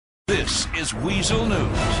is Weasel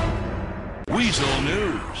News. Weasel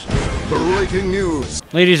News. Breaking news.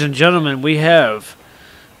 Ladies and gentlemen, we have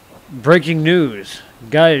breaking news.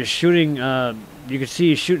 Guy is shooting, you can see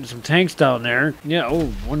he's shooting some tanks down there. Yeah, oh,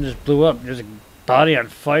 one just blew up. There's a body on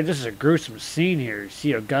fire. This is a gruesome scene here. You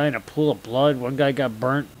see a guy in a pool of blood. One guy got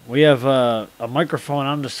burnt. We have a microphone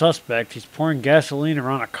on the suspect. He's pouring gasoline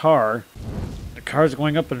around a car. The car's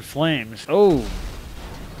going up in flames. Oh,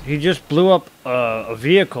 he just blew up a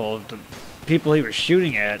vehicle. The people he was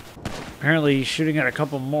shooting at. Apparently he's shooting at a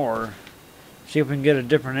couple more. See if we can get a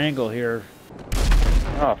different angle here.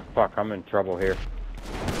 Oh fuck, I'm in trouble here.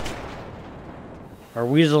 Our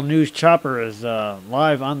Weasel News chopper is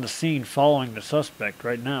live on the scene following the suspect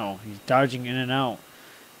right now. He's dodging in and out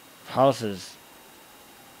of houses.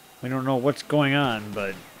 We don't know what's going on,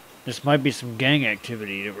 but this might be some gang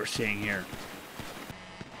activity that we're seeing here.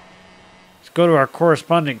 Let's go to our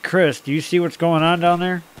correspondent, Chris. Do you see what's going on down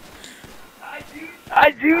there?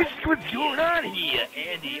 I do see what's going on here,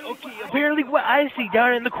 Andy. Okay, apparently what I see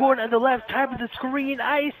down in the corner on the left top of the screen,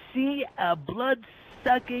 I see a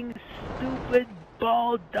blood-sucking, stupid,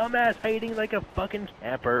 bald, dumbass hiding like a fucking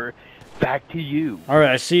camper. Back to you.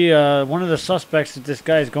 Alright, I see one of the suspects that this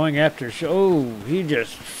guy is going after. Oh, he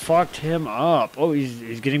just fucked him up. Oh,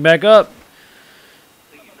 he's getting back up.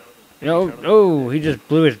 Oh, he just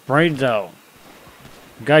blew his brains out.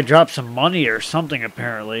 The guy dropped some money or something,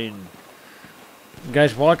 apparently. And the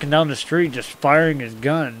guy's walking down the street just firing his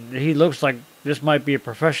gun. He looks like this might be a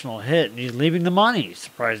professional hit, and he's leaving the money,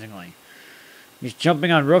 surprisingly. He's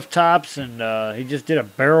jumping on rooftops, and he just did a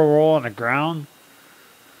barrel roll on the ground.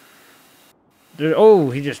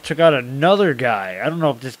 Oh, he just took out another guy. I don't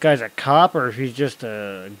know if this guy's a cop or if he's just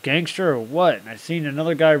a gangster or what. And I seen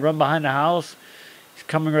another guy run behind the house. He's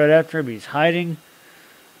coming right after him. He's hiding.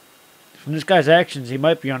 From this guy's actions, he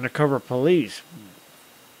might be undercover police.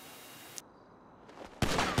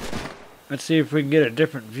 Let's see if we can get a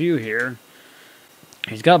different view here.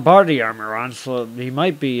 He's got body armor on, so he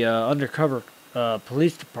might be undercover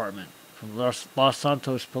police department from Los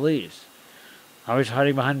Santos Police. Now he's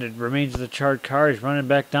hiding behind the remains of the charred car. He's running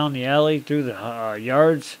back down the alley through the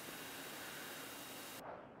yards.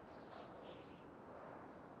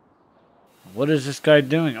 What is this guy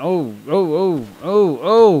doing? Oh!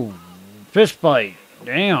 Fist bite.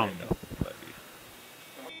 Damn.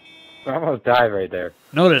 I almost died right there.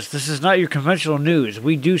 Notice, this is not your conventional news.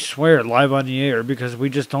 We do swear live on the air because we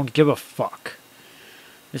just don't give a fuck.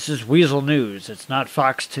 This is Weasel News. It's not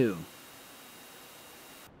Fox 2.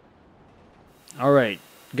 Alright.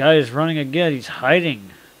 Guy is running again. He's hiding.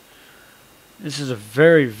 This is a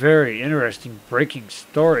very, very interesting breaking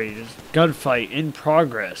story. There's a gunfight in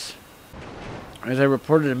progress. As I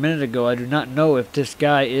reported a minute ago, I do not know if this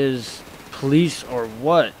guy is police or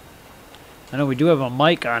what. I know we do have a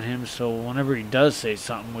mic on him, so whenever he does say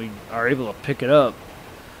something, we are able to pick it up.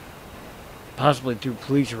 Possibly through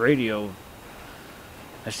police radio.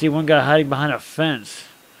 I see one guy hiding behind a fence.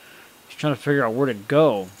 He's trying to figure out where to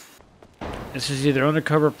go. This is either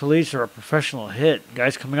undercover police or a professional hit.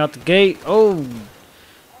 Guy's coming out the gate. Oh!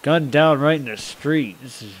 Gunned down right in the street.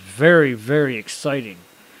 This is very, very exciting.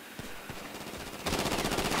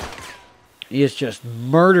 He is just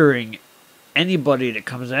murdering anybody that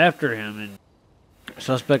comes after him, and the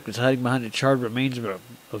suspect is hiding behind the charred remains of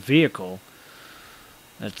a vehicle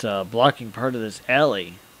that's blocking part of this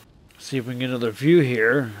alley. See if we can get another view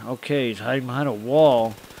here. Okay, he's hiding behind a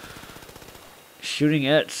wall, shooting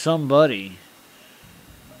at somebody.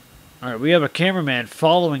 Alright, we have a cameraman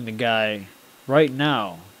following the guy right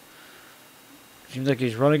now. Seems like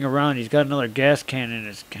he's running around. He's got another gas can in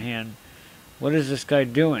his hand. What is this guy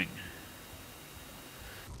doing?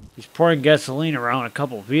 He's pouring gasoline around a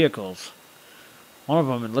couple vehicles. One of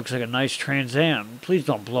them, it looks like a nice Trans Am. Please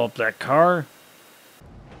don't blow up that car.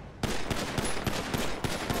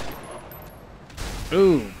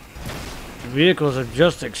 Ooh. The vehicles have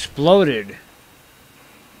just exploded.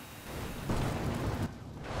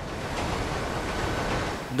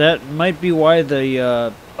 That might be why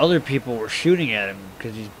the other people were shooting at him,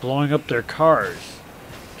 because he's blowing up their cars.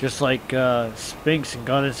 Just like Spinks and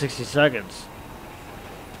Gone in 60 Seconds.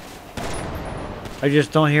 I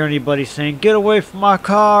just don't hear anybody saying, "Get away from my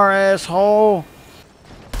car, asshole!"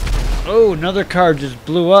 Oh, another car just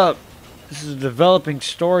blew up. This is a developing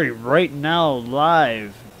story right now,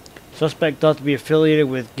 live. Suspect thought to be affiliated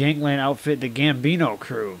with gangland outfit the Gambino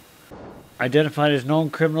crew. Identified as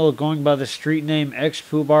known criminal going by the street name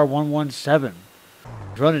X-Foobar 117.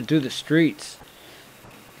 Running through the streets.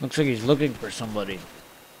 Looks like he's looking for somebody.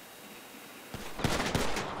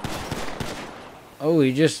 Oh,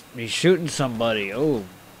 he's shooting somebody. Oh,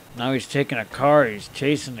 Now he's taking a car, he's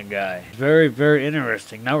chasing the guy. Very, very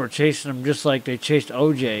interesting. Now we're chasing him just like they chased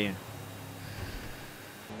OJ.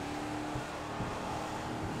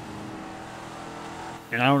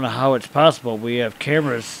 And I don't know how it's possible. We have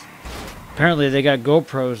cameras. Apparently they got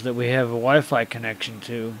GoPros that we have a Wi-Fi connection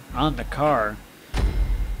to on the car.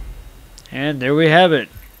 And there we have it.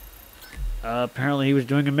 Apparently he was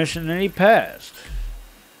doing a mission and he passed.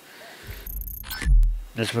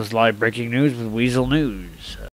 This was live breaking news with Weasel News.